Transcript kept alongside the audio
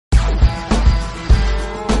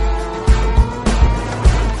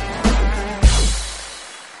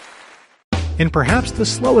In perhaps the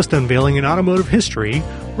slowest unveiling in automotive history,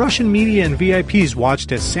 Russian media and VIPs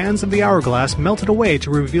watched as sands of the hourglass melted away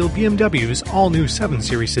to reveal BMW's all-new 7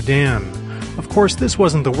 Series sedan. Of course, this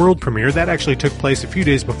wasn't the world premiere. That actually took place a few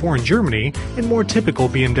days before in Germany, in more typical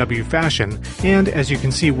BMW fashion, and as you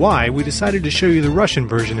can see why, we decided to show you the Russian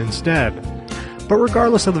version instead. But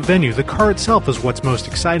regardless of the venue, the car itself is what's most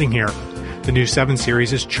exciting here. The new 7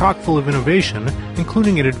 Series is chock full of innovation,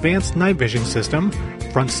 including an advanced night vision system,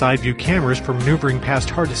 front side view cameras for maneuvering past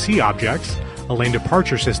hard-to-see objects, a lane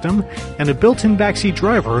departure system, and a built-in backseat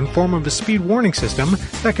driver in form of a speed warning system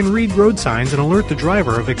that can read road signs and alert the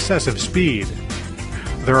driver of excessive speed.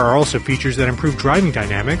 There are also features that improve driving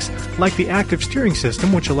dynamics, like the active steering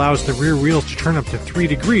system, which allows the rear wheels to turn up to 3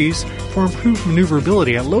 degrees for improved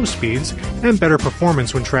maneuverability at low speeds and better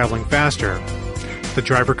performance when traveling faster. The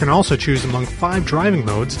driver can also choose among 5 driving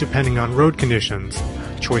modes depending on road conditions.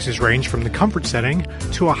 Choices range from the comfort setting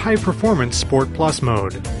to a high-performance Sport Plus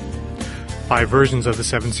mode. 5 versions of the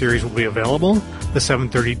 7 Series will be available. The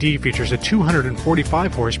 730D features a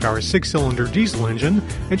 245 horsepower 6-cylinder diesel engine,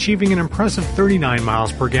 achieving an impressive 39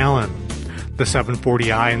 miles per gallon. The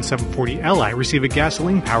 740i and 740Li receive a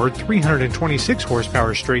gasoline-powered 326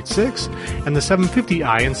 horsepower straight 6, and the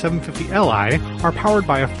 750i and 750Li are powered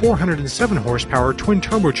by a 407 horsepower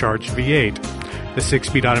twin-turbocharged V8. The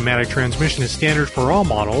 6-speed automatic transmission is standard for all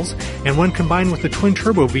models, and when combined with the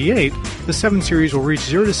twin-turbo V8, the 7 Series will reach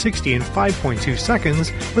 0 to 60 in 5.2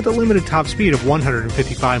 seconds with a limited top speed of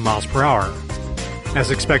 155 miles per hour.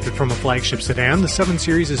 As expected from a flagship sedan, the 7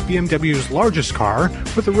 Series is BMW's largest car,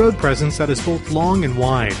 with a road presence that is both long and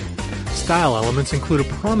wide. Style elements include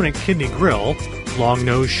a prominent kidney grille, long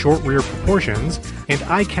nose, short rear proportions, and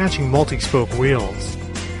eye-catching multi-spoke wheels.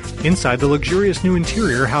 Inside, the luxurious new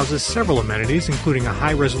interior houses several amenities, including a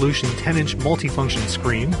high-resolution 10-inch multifunction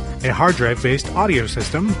screen, a hard drive-based audio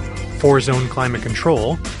system, 4-zone climate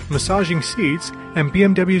control, massaging seats, and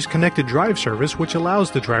BMW's connected drive service, which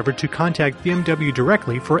allows the driver to contact BMW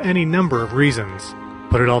directly for any number of reasons.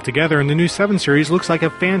 Put it all together, and the new 7 Series looks like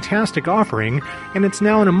a fantastic offering, and it's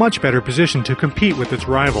now in a much better position to compete with its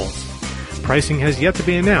rivals. Pricing has yet to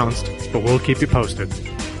be announced, but we'll keep you posted.